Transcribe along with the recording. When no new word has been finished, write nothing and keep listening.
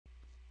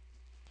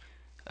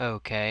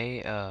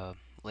Okay,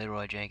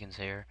 Leroy Jenkins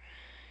here.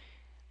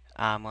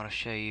 I'm going to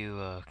show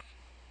you a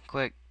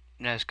quick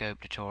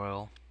no-scope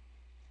tutorial.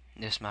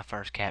 This is my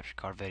first capture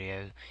card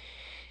video.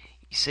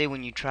 You see,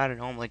 when you try to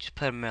normally just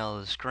put them in the middle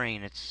of the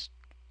screen, it's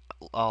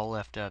all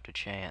left up to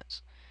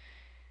chance.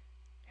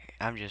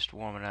 I'm just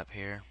warming up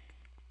here.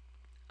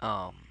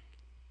 Um,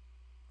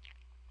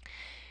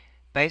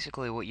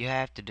 Basically what you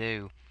have to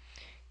do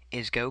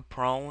is go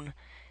prone,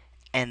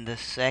 and the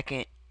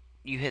second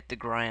you hit the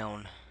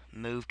ground,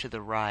 move to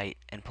the right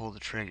and pull the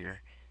trigger.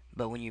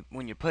 But when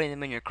you're putting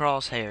them in your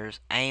crosshairs,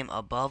 aim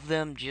above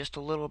them just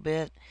a little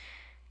bit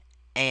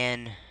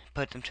and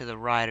put them to the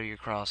right of your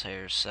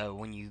crosshairs. So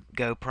when you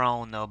go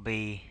prone, they'll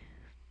be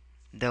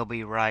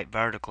right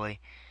vertically,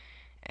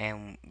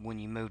 and when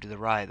you move to the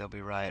right, they'll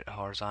be right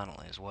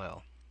horizontally as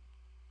well.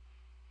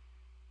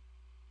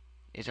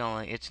 It's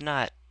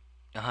not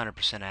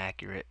 100%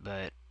 accurate,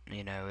 but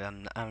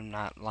I'm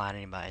not lying to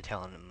anybody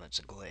telling them it's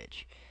a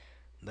glitch.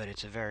 But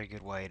it's a very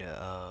good way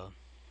to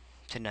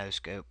no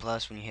scope.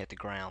 Plus, when you hit the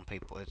ground,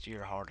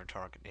 you're a harder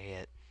target to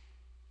hit.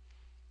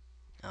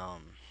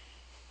 Um,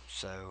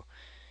 so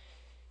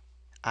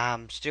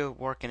I'm still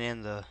working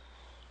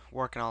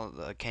all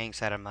the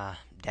kinks out of my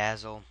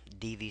Dazzle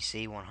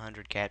DVC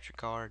 100 capture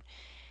card.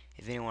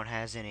 If anyone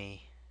has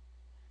any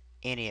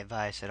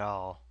advice at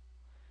all,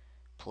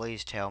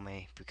 please tell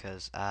me,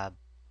 because I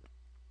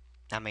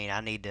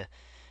need to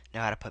know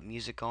how to put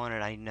music on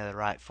it. I need to know the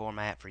right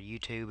format for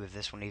YouTube, if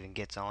this one even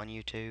gets on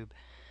YouTube.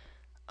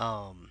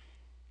 Um,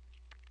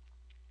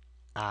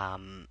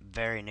 I'm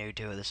very new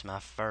to it. This is my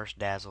first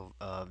Dazzle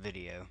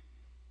video,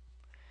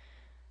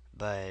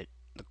 but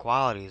the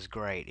quality is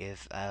great.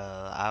 If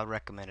I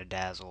recommend a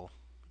Dazzle.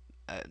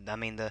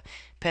 The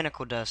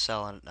Pinnacle does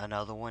sell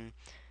another one.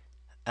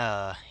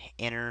 Uh,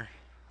 inner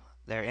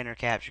They're inner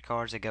capture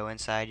cards that go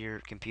inside your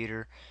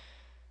computer,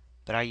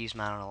 but I use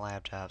mine on a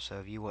laptop. So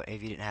if you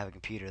didn't have a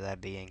computer,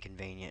 that'd be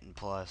inconvenient. And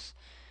plus,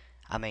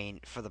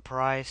 for the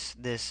price,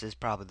 this is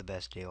probably the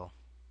best deal.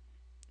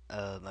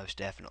 Most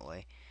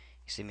definitely.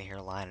 You see me here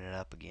lining it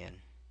up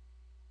again.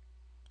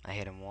 I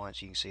hit him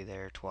once. You can see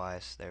there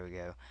twice. There we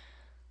go.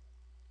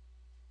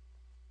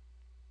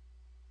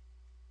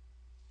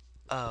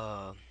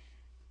 Uh,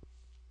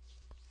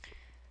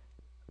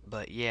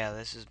 but yeah,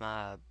 this is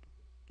my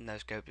no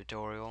scope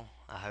tutorial.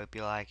 I hope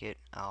you like it.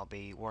 I'll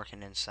be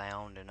working in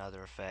sound and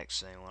other effects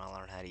soon when I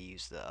learn how to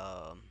use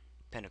the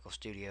Pinnacle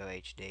Studio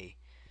HD.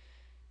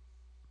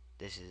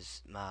 This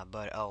is my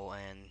but oh,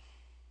 and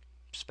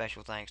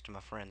special thanks to my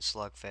friend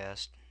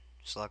Slugfest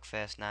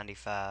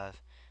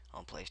 95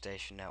 on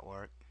PlayStation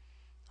Network.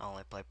 I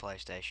only play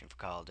PlayStation for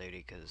Call of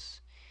Duty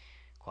because,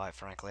 quite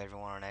frankly,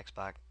 everyone on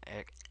Xbox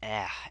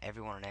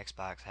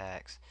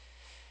hacks.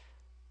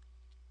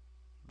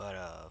 But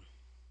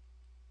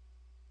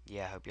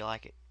yeah, I hope you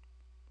like it.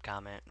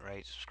 Comment,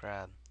 rate,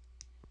 subscribe.